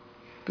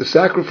The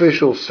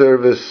sacrificial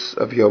service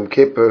of Yom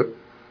Kippur,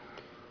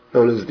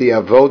 known as the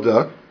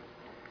Avodah,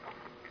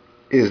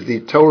 is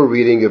the Torah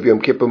reading of Yom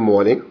Kippur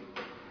morning.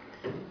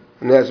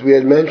 And as we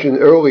had mentioned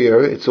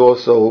earlier, it's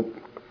also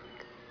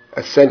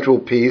a central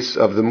piece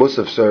of the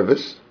Musaf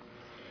service,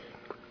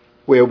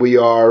 where we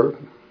are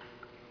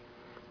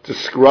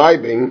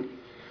describing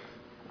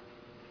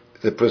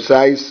the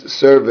precise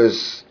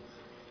service,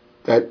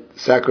 that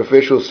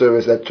sacrificial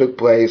service that took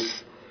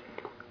place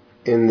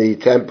in the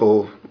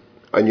temple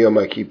on Yom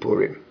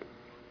Kippurim.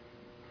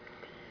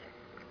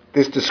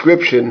 This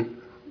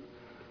description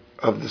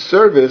of the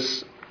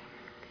service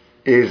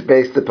is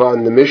based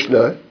upon the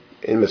Mishnah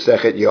in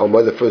Masechet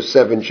Yoma, the first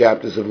 7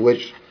 chapters of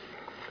which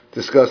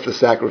discuss the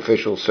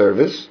sacrificial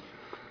service.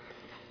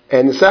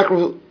 And the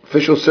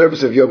sacrificial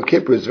service of Yom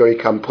Kippur is very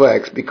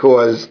complex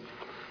because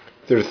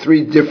there are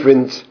 3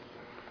 different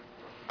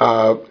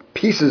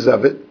pieces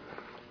of it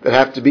that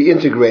have to be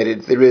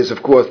integrated. There is,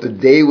 of course, the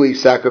daily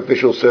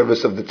sacrificial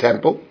service of the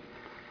temple.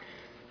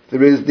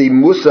 There is the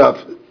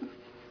Musaf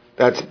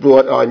that's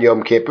brought on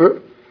Yom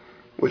Kippur,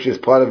 which is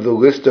part of the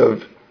list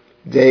of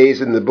days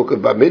in the book of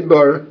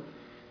Bamidbar,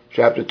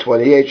 chapter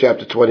 28,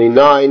 chapter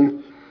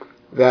 29,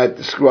 that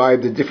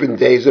describe the different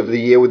days of the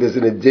year where there's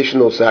an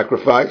additional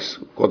sacrifice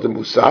called the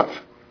Musaf.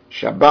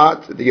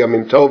 Shabbat, the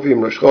Yamim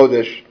Tovim, Rosh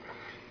Chodesh,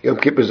 Yom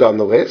Kippur is on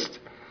the list.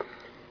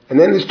 And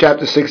then there's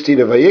chapter 16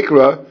 of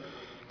Vayikra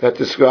that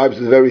describes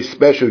the very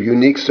special,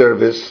 unique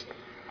service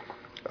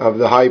of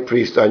the high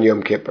priest on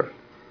Yom Kippur.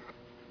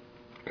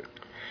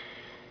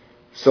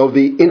 So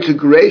the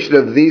integration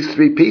of these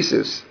 3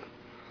 pieces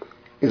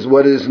is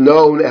what is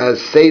known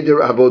as Seder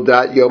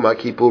Avodat Yom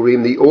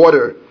Kippurim, the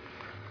order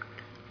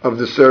of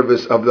the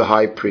service of the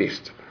high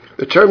priest.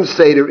 The term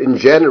Seder in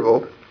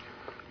general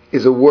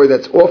is a word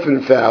that's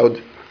often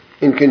found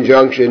in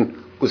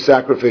conjunction with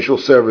sacrificial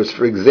service.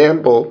 For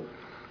example,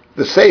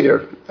 the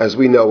Seder, as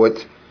we know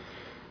it,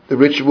 the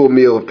ritual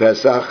meal of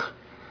Pesach,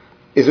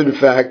 is in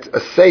fact a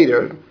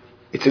Seder.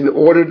 It's an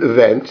ordered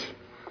event,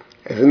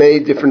 has many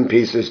different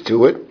pieces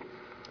to it,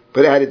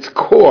 but at its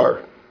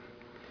core,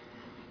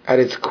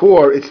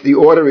 it's the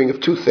ordering of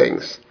 2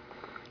 things.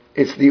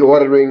 It's the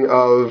ordering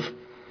of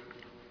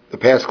the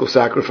Paschal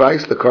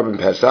sacrifice, the Korban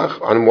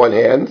Pesach, on one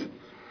hand,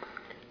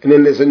 and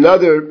then there's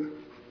another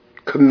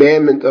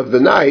commandment of the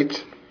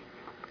night.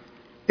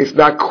 It's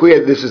not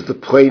clear this is the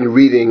plain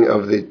reading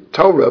of the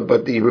Torah,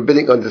 but the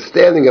rabbinic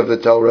understanding of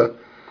the Torah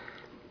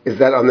is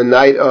that on the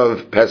night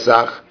of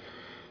Pesach,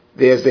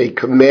 there's a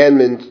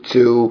commandment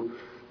to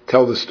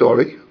tell the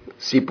story,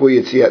 Sipur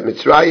Yetziat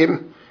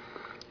Mitzrayim.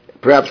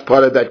 Perhaps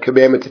part of that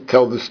commandment to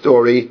tell the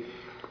story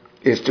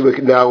is to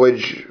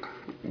acknowledge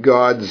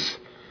God's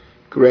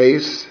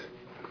grace,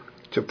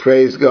 to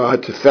praise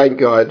God, to thank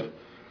God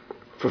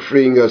for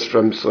freeing us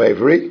from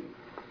slavery.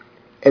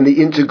 And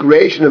the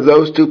integration of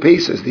those 2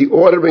 pieces, the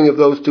ordering of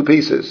those 2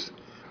 pieces,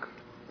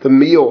 the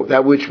meal,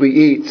 that which we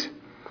eat,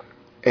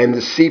 and the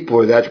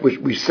sipur, that which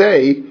we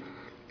say,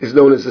 is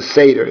known as the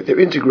Seder. They're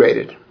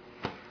integrated.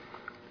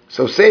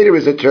 So Seder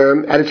is a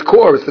term, at its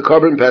core, it's the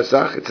Korban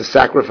Pesach, it's a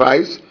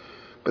sacrifice,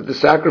 but the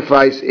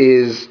sacrifice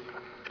is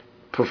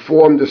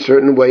performed a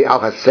certain way, al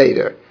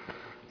ha-Seder.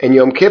 And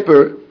Yom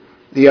Kippur,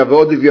 the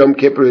Avodah of Yom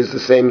Kippur is the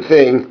same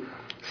thing,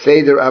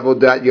 Seder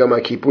Avodat Yom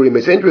Kippurim.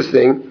 It's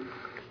interesting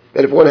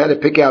that if one had to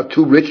pick out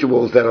 2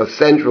 rituals that are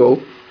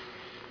central,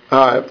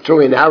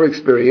 certainly in our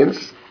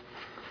experience,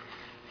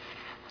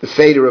 the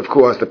Seder, of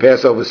course, the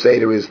Passover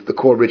Seder is the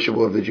core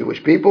ritual of the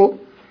Jewish people,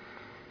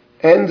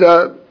 and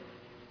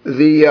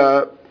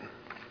the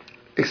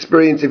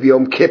experience of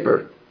Yom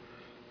Kippur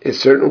is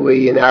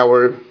certainly, in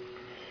our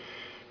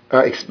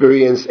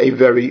experience, a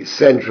very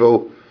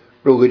central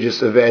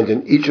religious event,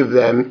 and each of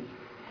them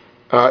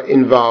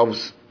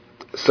involves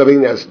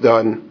something that's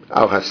done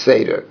al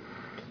ha-Seder.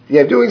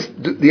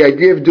 The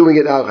idea of doing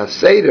it al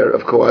ha-Seder,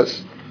 of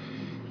course,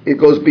 it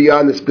goes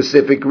beyond the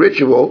specific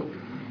ritual.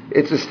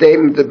 It's a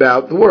statement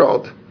about the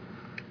world.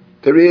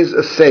 There is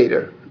a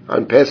Seder.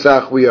 On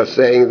Pesach we are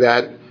saying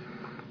that,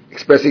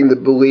 expressing the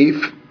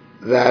belief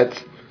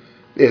that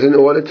there's an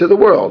order to the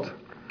world.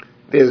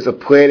 There's a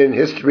plan in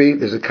history,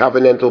 there's a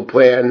covenantal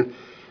plan,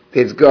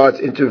 there's God's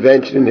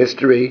intervention in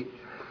history,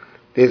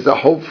 there's a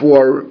hope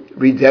for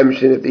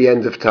redemption at the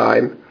end of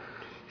time.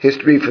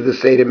 History for the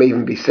Seder may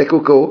even be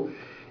cyclical.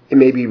 It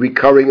may be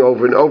recurring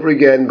over and over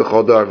again,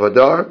 b'chol dar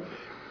v'dar.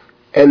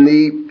 And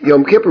the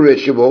Yom Kippur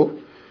ritual,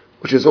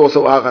 which is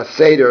also al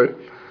ha-Seder,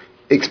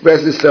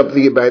 expresses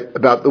something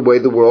about the way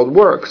the world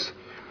works.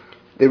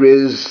 There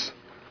is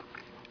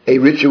a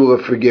ritual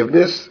of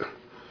forgiveness.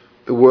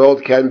 The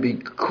world can be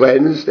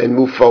cleansed and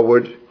move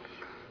forward.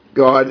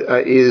 God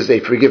is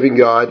a forgiving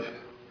God.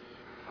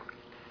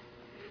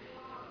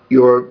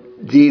 Your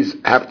deeds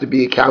have to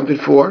be accounted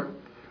for,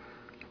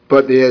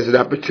 but there's an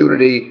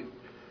opportunity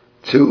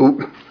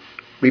to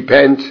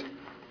repent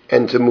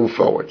and to move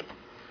forward.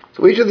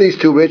 So each of these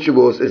 2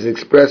 rituals is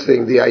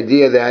expressing the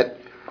idea that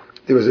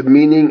there is a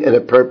meaning and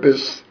a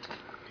purpose.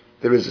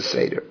 There is a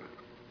Seder.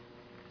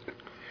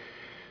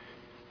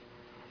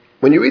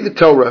 When you read the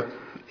Torah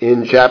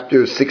in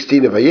chapter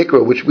 16 of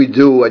Vayikra, which we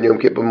do on Yom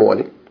Kippur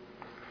morning,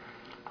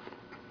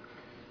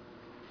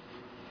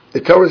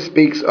 the Torah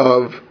speaks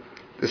of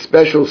the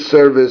special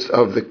service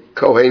of the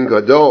Kohen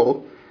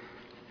Gadol,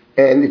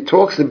 and it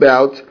talks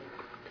about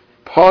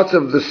parts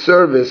of the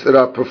service that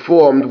are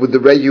performed with the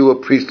regular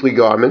priestly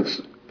garments.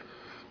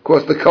 Of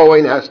course, the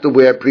Kohen has to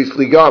wear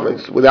priestly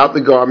garments. Without the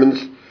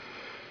garments,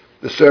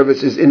 the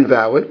service is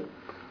invalid.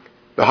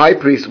 The high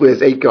priest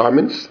wears 8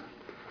 garments.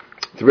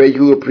 The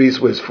regular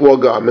priest wears 4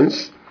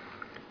 garments.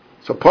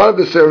 So part of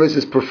the service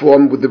is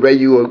performed with the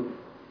regular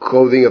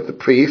clothing of the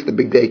priest, the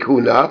Bigdei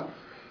Kuna,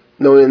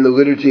 known in the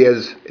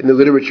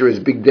literature as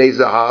Bigdei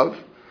Zahav.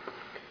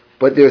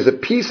 But there's a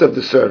piece of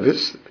the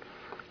service,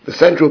 the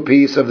central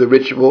piece of the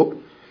ritual,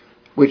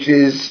 which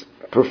is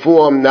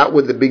performed not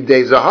with the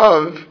Bigdei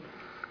Zahav,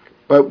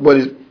 but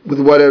with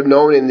what are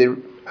known in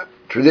the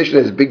tradition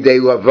as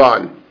Bigdei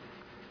Lavan,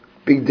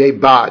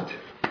 Bigdei Bad,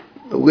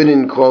 the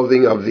linen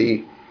clothing of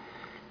the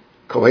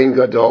Kohen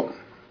Gadol.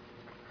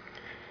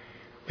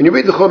 When you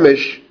read the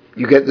Chumash,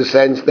 you get the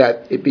sense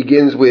that it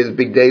begins with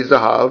Bigdei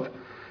Zahav,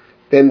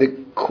 then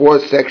the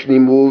course section he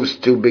moves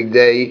to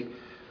Bigdei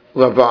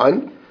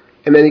Lavan,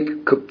 and then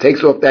he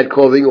takes off that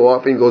clothing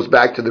and goes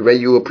back to the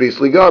regular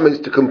priestly garments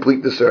to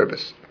complete the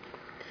service.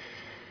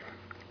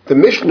 The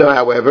Mishnah,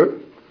 however,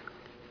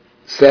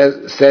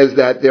 says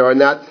that there are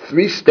not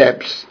 3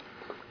 steps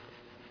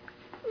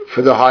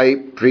for the high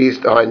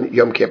priest on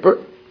Yom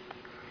Kippur,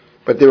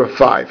 but there are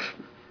 5.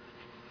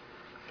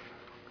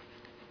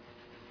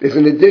 There's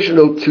an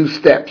additional 2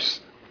 steps.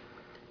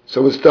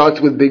 So it starts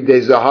with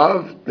Bigdei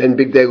Zahav, then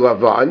Bigdei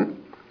Lavan,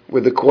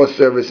 where the course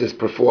service is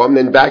performed,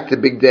 then back to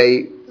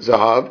Bigdei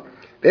Zahav.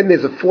 Then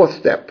there's a 4th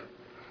step,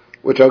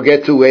 which I'll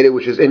get to later,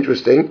 which is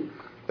interesting.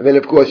 And then,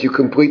 of course, you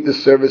complete the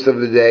service of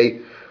the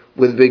day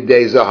with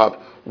Bigdei Zahav.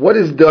 What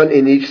is done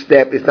in each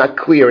step is not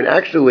clear, and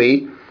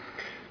actually,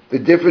 the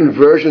different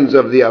versions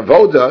of the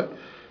Avodah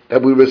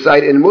that we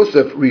recite in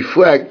Musaf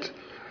reflect,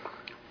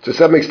 to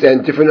some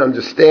extent, different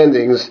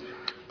understandings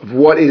of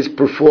what is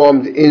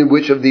performed in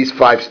which of these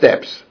 5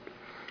 steps.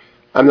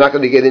 I'm not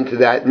going to get into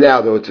that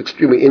now, though it's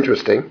extremely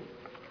interesting.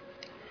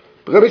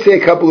 But let me say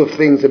a couple of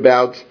things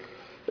about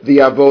the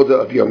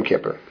Avodah of Yom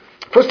Kippur.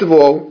 First of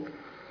all,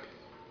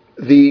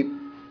 the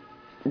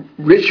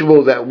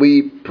ritual that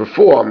we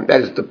perform,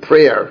 that is the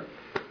prayer,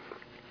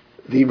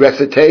 the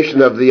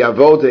recitation of the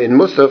Avodah in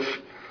Musaf,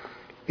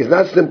 is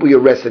not simply a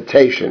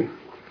recitation.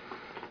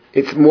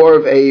 It's more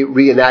of a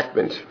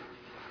reenactment,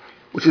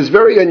 which is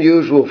very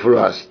unusual for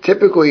us.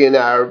 Typically in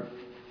our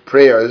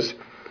prayers,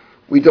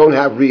 we don't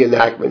have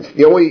reenactments.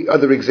 The only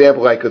other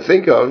example I could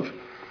think of,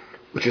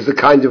 which is a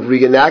kind of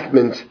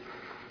reenactment,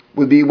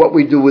 would be what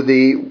we do with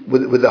the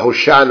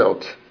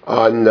Hoshanot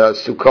on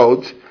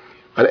Sukkot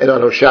and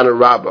on Hoshana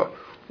Rabbah,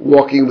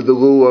 walking with the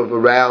lulav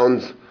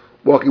around,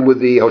 walking with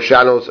the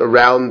Hoshanos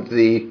around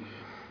the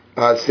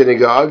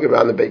synagogue,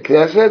 around the Beit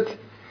Knesset.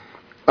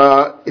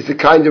 It's a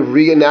kind of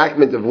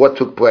reenactment of what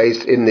took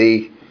place in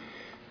the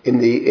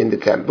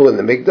temple, in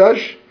the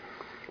Mikdash.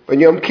 But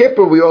Yom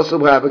Kippur, we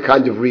also have a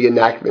kind of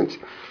reenactment.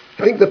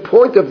 I think the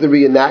point of the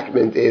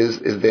reenactment is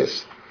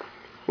this.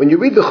 When you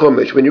read the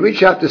Chumash, when you read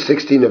chapter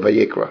 16 of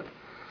Vayikra,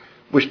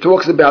 which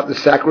talks about the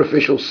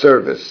sacrificial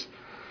service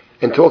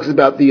and talks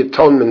about the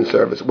atonement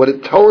service, what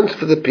atones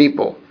for the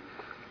people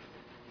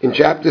in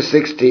chapter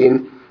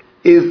 16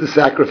 is the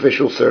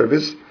sacrificial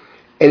service,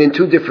 and in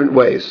 2 different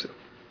ways.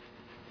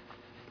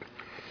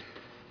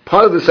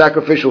 Part of the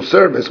sacrificial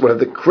service, one of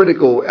the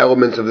critical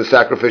elements of the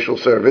sacrificial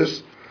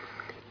service,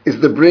 is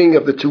the bringing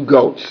of the 2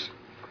 goats.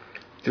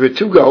 There are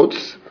 2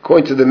 goats,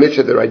 according to the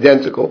Mishnah, they're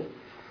identical,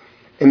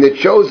 and they're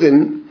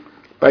chosen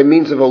by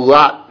means of a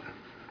lot,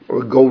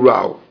 or a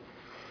gorau.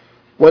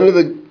 One of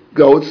the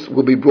goats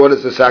will be brought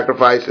as a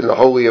sacrifice in the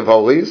Holy of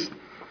Holies,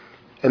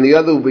 and the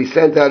other will be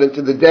sent out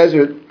into the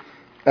desert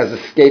as a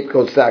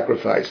scapegoat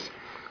sacrifice.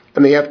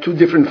 And they have 2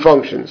 different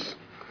functions.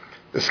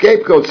 The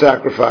scapegoat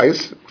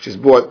sacrifice, which is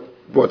brought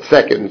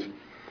second,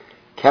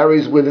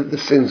 carries with it the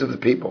sins of the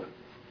people.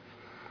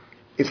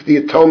 It's the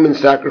atonement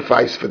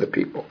sacrifice for the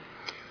people.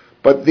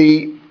 But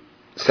the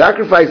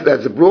sacrifice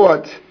that's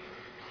brought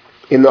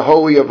in the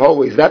Holy of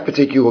Holies, that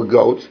particular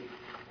goat,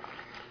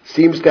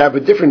 seems to have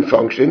a different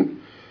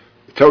function.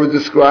 The Torah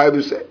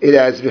describes it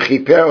as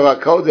V'chiper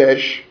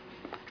HaKodesh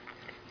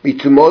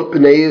Mitumot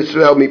B'nei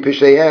Yisrael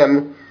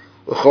Mipishayim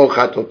L'chol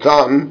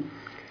Chatotam.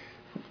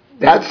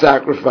 That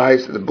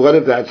sacrifice, the blood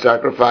of that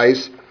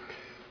sacrifice,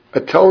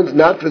 atones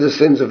not for the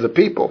sins of the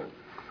people.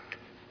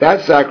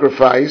 That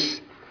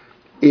sacrifice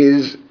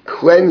is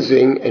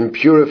cleansing and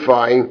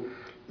purifying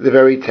the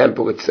very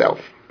temple itself.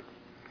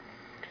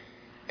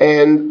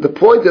 And the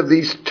point of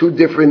these 2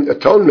 different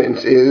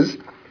atonements is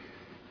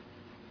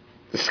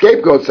the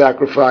scapegoat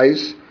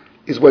sacrifice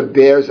is what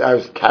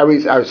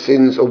carries our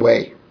sins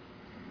away.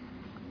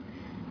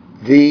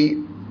 The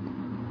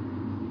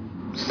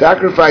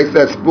sacrifice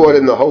that's brought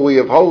in the Holy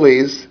of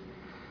Holies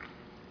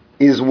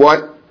is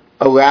what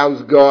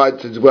allows God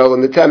to dwell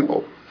in the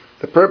temple.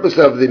 The purpose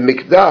of the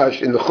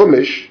Mikdash in the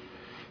Chumash,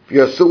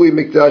 V'yasuli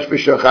Mikdash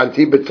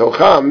v'shachanti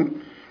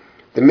b'tocham,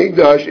 The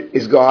Mikdash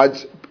is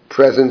God's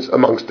presence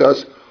amongst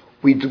us.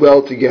 We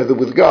dwell together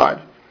with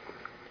God.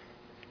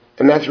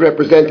 And that's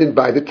represented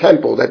by the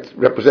temple. That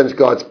represents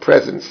God's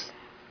presence.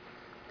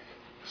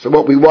 So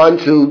what we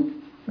want to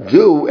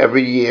do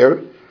every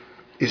year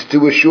is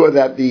to assure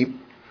that the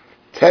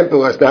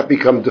temple has not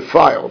become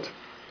defiled,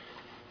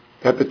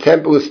 that the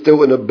temple is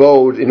still an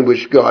abode in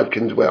which God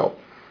can dwell.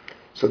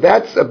 So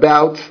that's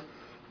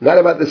not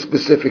about the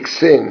specific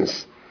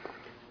sins,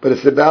 but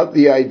it's about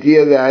the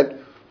idea that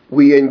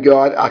we and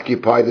God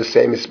occupy the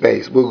same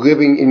space. We're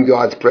living in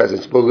God's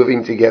presence. We're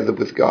living together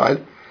with God.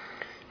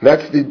 And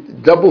that's the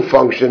double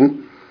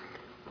function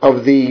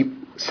of the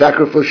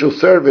sacrificial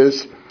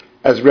service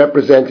as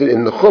represented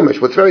in the Chumash.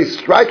 What's very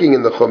striking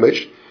in the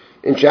Chumash,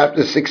 in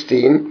chapter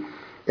 16,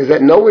 is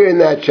that nowhere in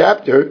that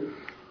chapter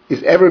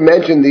is ever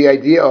mentioned the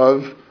idea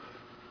of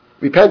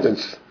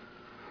repentance.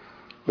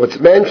 What's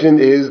mentioned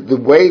is the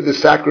way the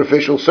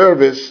sacrificial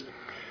service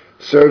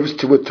serves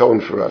to atone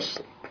for us.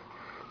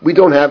 We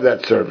don't have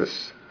that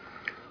service.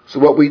 So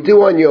what we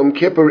do on Yom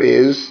Kippur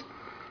is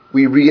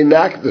we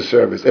reenact the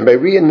service. And by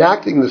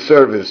reenacting the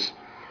service,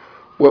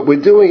 what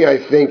we're doing, I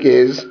think,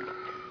 is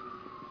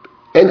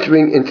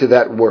entering into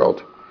that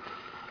world.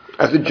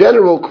 As a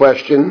general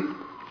question,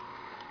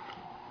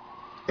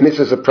 and this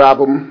is a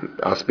problem,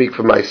 I'll speak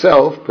for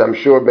myself, but I'm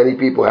sure many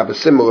people have a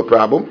similar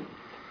problem.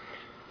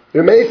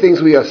 There are many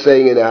things we are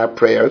saying in our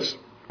prayers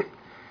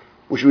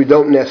which we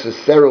don't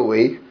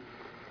necessarily,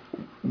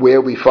 where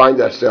we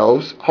find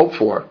ourselves, hope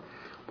for.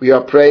 We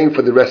are praying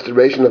for the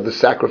restoration of the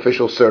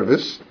sacrificial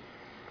service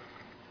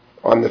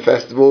on the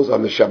festivals,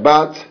 on the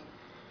Shabbat.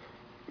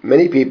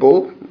 Many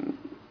people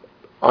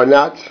are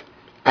not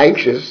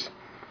anxious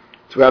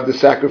to have the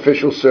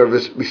sacrificial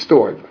service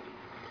restored.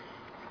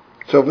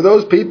 So for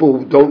those people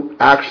who don't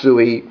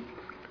actually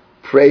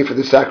pray for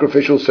the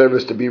sacrificial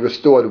service to be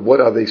restored,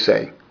 what are they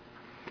saying?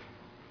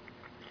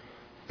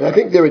 And I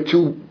think there are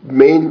two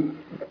main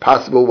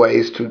possible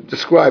ways to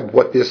describe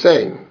what they're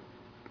saying.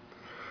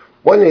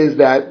 One is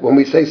that when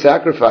we say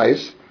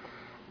sacrifice,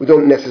 we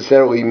don't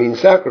necessarily mean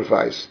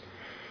sacrifice.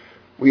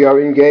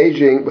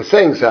 We're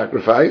saying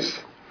sacrifice,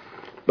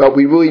 but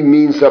we really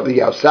mean something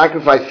else.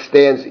 Sacrifice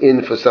stands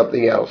in for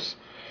something else.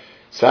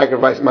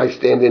 Sacrifice might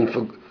stand in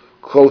for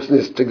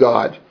closeness to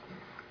God.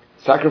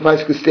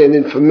 Sacrifice could stand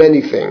in for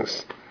many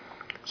things.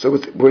 So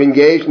we're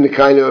engaged in the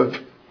kind of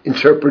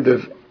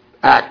interpretive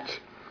act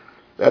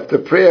that the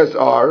prayers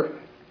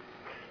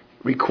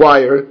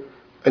require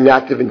an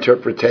act of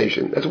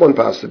interpretation. That's one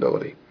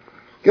possibility.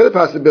 The other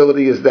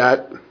possibility is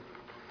that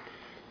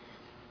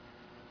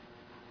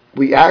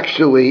we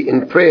actually,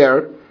 in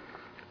prayer,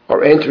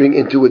 are entering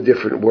into a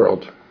different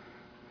world.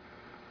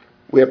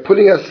 We are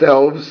putting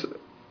ourselves,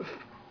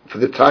 for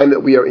the time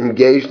that we are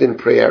engaged in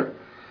prayer,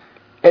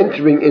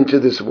 entering into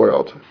this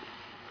world.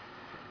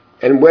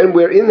 And when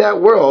we're in that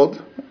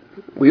world,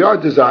 we are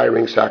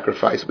desiring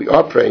sacrifice. We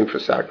are praying for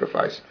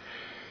sacrifice.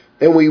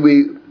 Then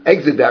we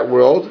exit that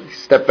world,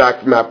 step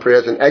back from our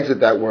prayers and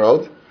exit that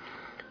world.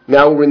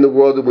 Now we're in the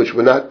world in which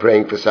we're not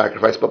praying for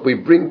sacrifice, but we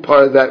bring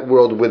part of that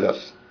world with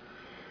us.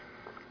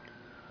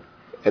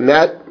 And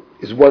that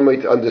is one way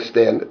to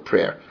understand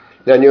prayer.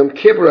 Now in Yom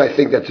Kippur, I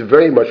think that's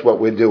very much what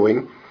we're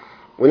doing.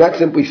 We're not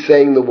simply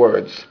saying the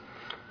words.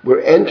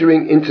 We're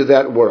entering into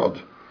that world.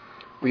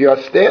 We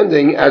are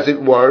standing, as it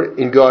were,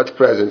 in God's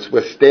presence.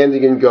 We're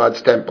standing in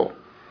God's temple.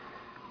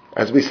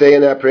 As we say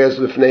in our prayers,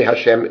 Lifnei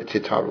Hashem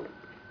Titaru.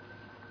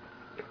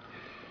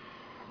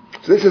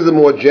 So this is a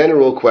more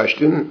general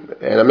question,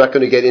 and I'm not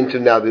going to get into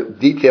now the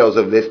details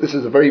of this. This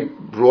is a very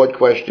broad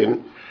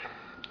question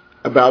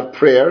about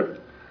prayer,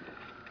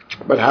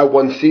 about how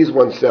one sees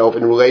oneself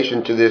in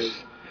relation to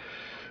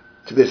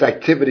this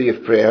activity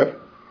of prayer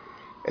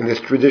and this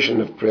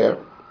tradition of prayer.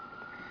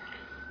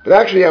 But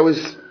actually I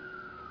was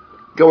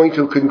going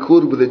to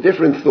conclude with a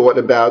different thought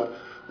about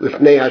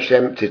Lifnei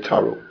Hashem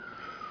Titaru.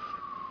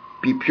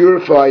 Be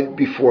purified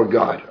before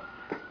God.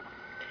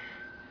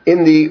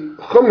 In the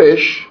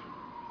Chumash,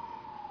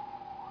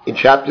 in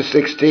chapter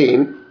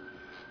 16,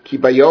 Ki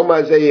bayom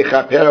hazeh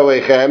yechaper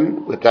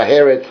aleichem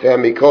l'taher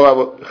etchem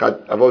mikol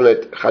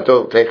avonot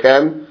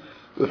chatotechem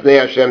l'fnei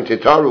Hashem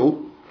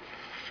titaru,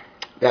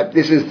 that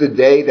this is the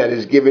day that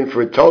is given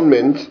for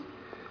atonement,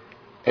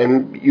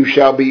 and you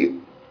shall be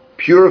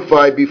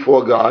purified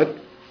before God.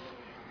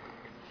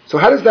 So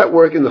how does that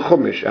work in the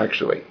Chumash,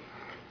 actually?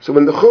 So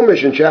in the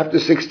Chumash, in chapter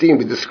 16,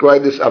 we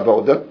describe this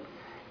Avodah,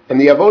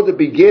 and the Avodah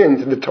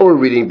begins, and the Torah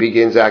reading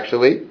begins,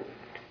 actually,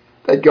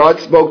 that God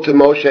spoke to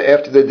Moshe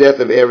after the death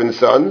of Aaron's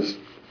sons.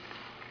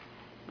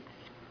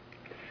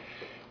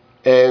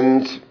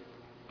 And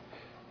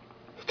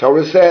the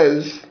Torah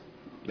says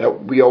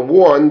that we are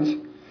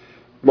warned,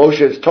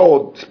 Moshe is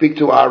told, speak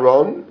to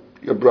Aaron,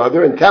 your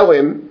brother, and tell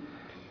him,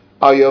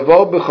 Al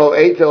yavo b'chol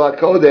eitel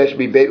hakodesh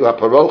b'beit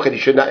ha'parochet, he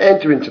should not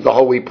enter into the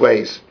holy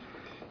place,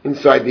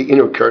 inside the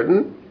inner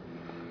curtain.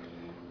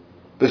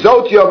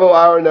 B'zot yavo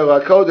Aaron el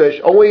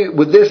hakodesh, only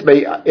with this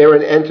may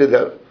Aaron enter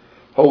the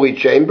holy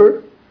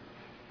chamber,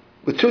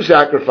 with two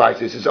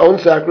sacrifices, his own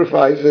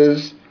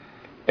sacrifices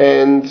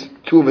and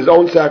 2 of his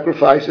own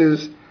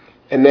sacrifices,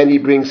 and then he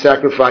brings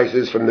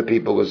sacrifices from the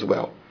people as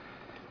well.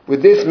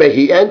 With this may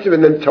he enter,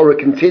 and then the Torah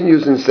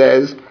continues and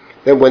says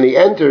that when he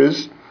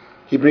enters,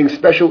 he brings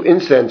special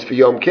incense for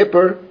Yom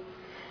Kippur,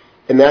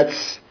 and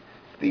that's,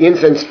 the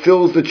incense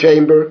fills the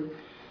chamber,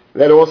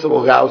 and that also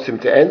allows him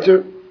to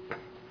enter.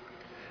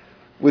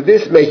 With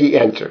this may he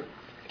enter.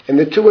 And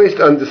there are 2 ways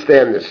to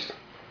understand this.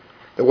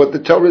 That what the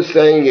Torah is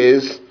saying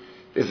is,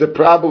 there's a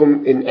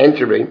problem in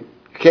entering.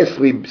 You can't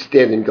simply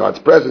stand in God's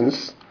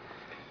presence.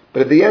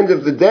 But at the end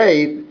of the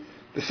day,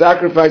 the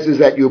sacrifices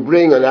that you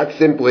bring are not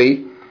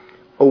simply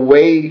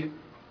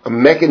a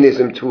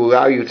mechanism to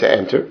allow you to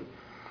enter,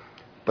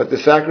 but the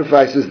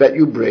sacrifices that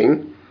you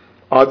bring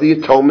are the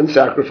atonement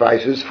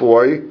sacrifices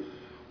for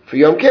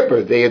Yom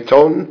Kippur. They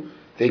atone,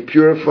 they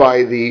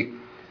purify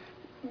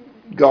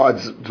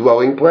God's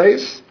dwelling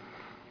place,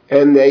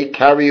 and they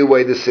carry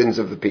away the sins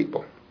of the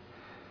people.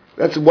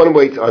 That's one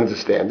way to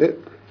understand it.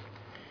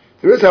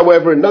 There is,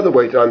 however, another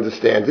way to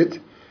understand it,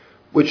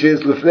 which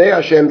is Lifnei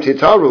Hashem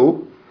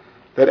Titaru,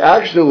 that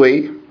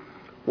actually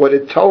what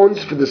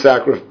atones for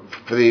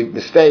the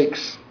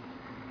mistakes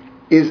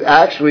is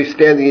actually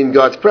standing in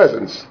God's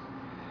presence.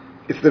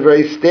 It's the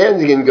very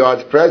standing in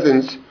God's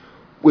presence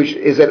which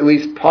is at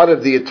least part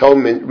of the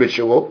atonement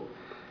ritual.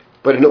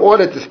 But in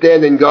order to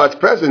stand in God's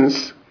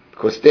presence,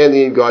 because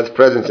standing in God's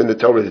presence in the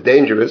Torah is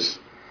dangerous,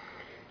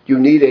 you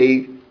need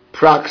a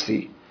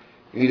proxy.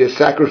 You need a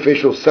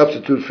sacrificial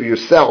substitute for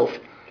yourself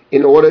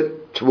in order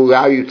to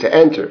allow you to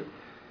enter.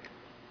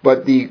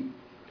 But the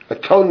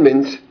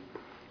atonement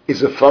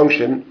is a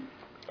function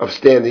of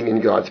standing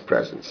in God's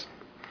presence.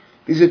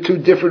 These are 2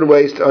 different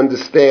ways to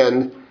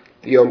understand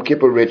the Yom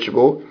Kippur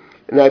ritual,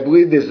 and I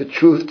believe there's a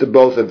truth to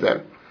both of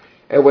them.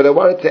 And what I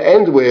wanted to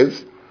end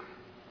with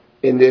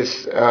in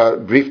this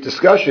brief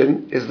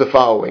discussion is the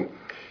following.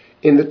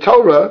 In the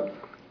Torah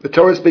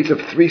speaks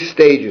of 3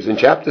 stages. In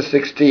chapter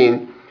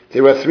 16,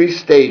 there are 3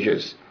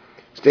 stages.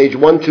 Stage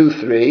 1, 2,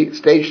 3.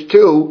 Stage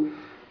 2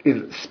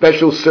 is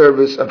special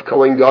service of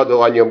Kohen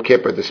Gadol on Yom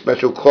Kippur, the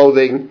special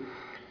clothing,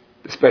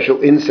 the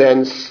special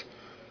incense,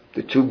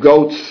 the 2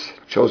 goats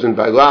chosen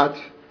by Lot.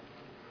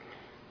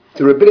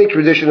 The rabbinic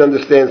tradition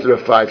understands there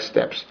are 5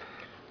 steps.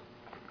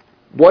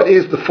 What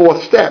is the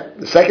 4th step?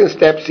 The 2nd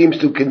step seems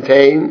to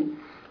contain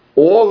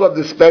all of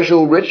the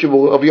special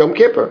ritual of Yom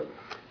Kippur.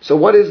 So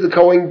what happens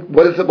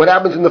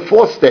in the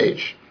 4th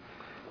stage?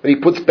 When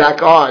he puts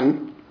back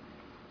on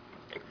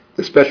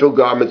the special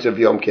garments of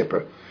Yom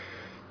Kippur.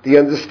 The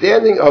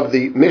understanding of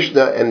the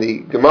Mishnah and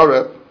the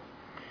Gemara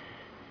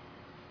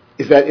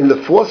is that in the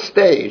 4th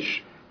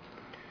stage,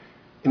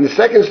 in the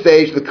 2nd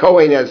stage, the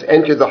Kohen has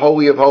entered the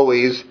Holy of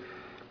Holies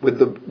with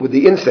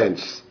the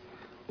incense,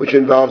 which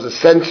involves a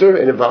censer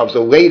and involves a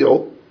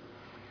ladle,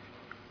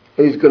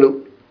 and he's going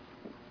to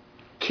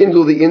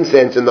kindle the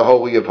incense in the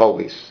Holy of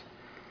Holies.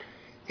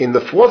 In the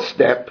 4th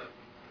step,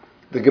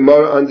 the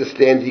Gemara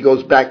understands he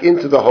goes back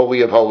into the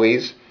Holy of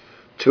Holies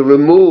to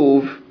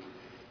remove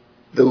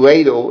the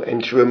ladle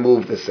and to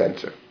remove the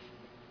censer.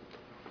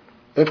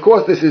 And of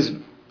course, this is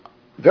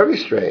very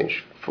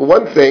strange. For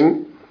one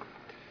thing,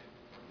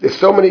 there's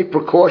so many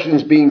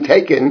precautions being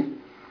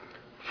taken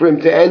for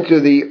him to enter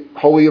the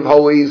Holy of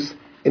Holies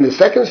in the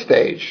 2nd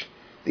stage.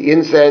 The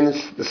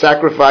incense, the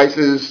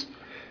sacrifices,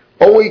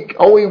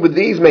 only with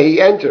these may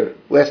he enter,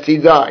 lest he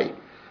die.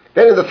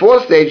 Then in the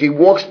 4th stage, he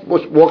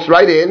walks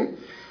right in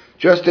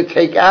just to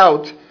take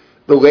out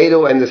the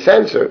ladle and the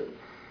censer.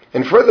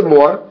 And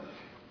furthermore,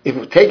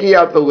 if taking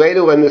out the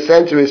ladle and the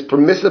censer is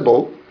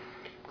permissible,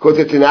 because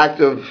it's an act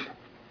of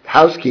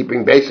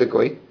housekeeping,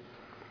 basically,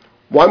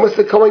 why must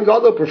the Kohen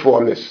Gadol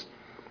perform this?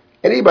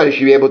 Anybody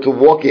should be able to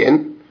walk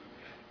in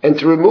and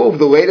to remove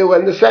the ladle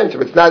and the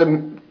censer. It's not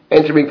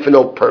entering for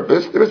no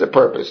purpose. There is a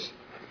purpose.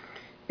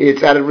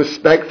 It's out of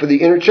respect for the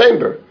inner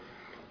chamber.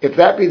 If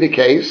that be the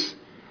case,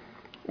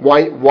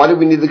 why do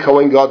we need the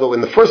Kohen Gadol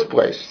in the first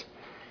place?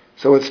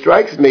 So it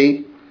strikes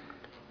me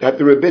that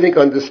the rabbinic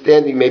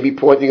understanding may be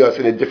pointing us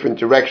in a different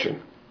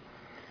direction.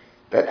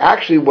 That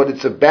actually what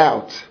it's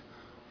about,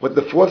 what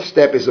the 4th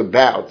step is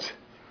about,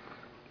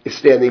 is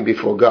standing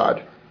before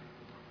God.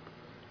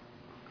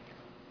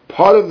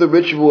 Part of the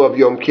ritual of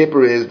Yom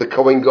Kippur is the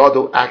Kohen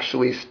Gadol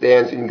actually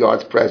stands in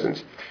God's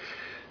presence.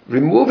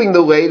 Removing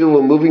the ladle,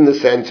 removing the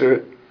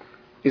censer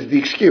is the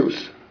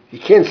excuse. He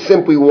can't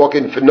simply walk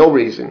in for no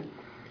reason.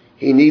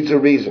 He needs a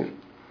reason.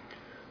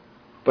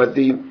 But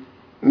the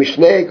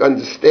Mishnaic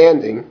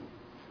understanding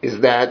is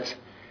that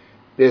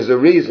there's a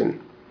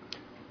reason.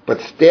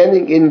 But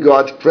standing in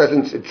God's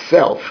presence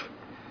itself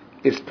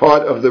is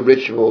part of the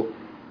ritual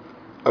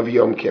of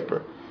Yom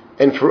Kippur.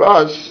 And for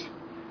us,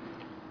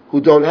 who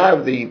don't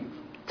have the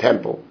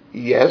temple,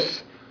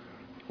 yes,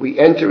 we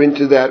enter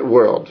into that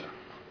world.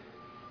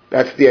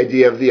 That's the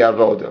idea of the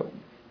Avodah.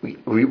 We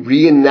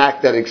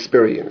reenact that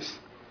experience.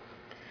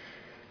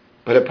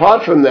 But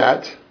apart from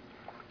that,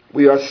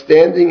 we are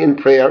standing in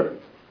prayer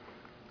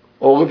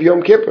all of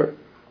Yom Kippur.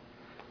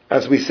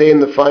 As we say in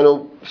the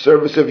final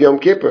service of Yom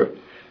Kippur,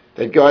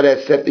 that God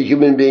has set the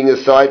human being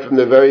aside from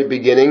the very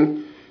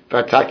beginning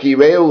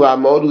V'takireu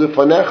la'amod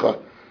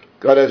lefanecha.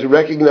 God has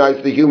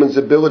recognized the human's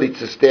ability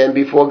to stand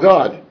before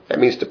God. That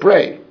means to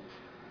pray.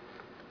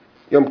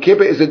 Yom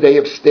Kippur is a day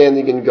of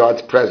standing in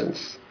God's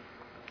presence.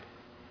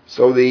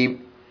 So the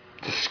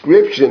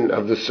description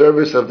of the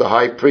service of the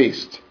high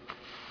priest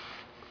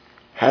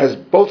has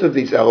both of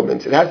these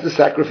elements. It has the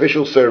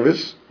sacrificial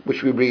service,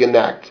 which we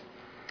reenact.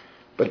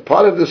 But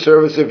part of the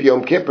service of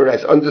Yom Kippur,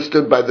 as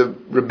understood by the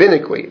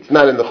rabbinically, it's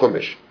not in the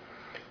Chumash,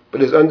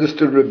 but is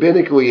understood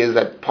rabbinically, is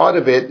that part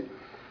of it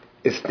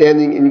is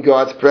standing in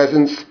God's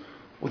presence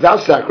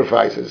without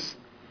sacrifices.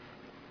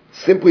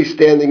 Simply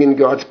standing in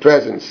God's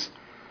presence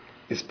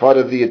is part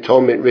of the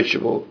atonement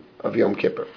ritual of Yom Kippur.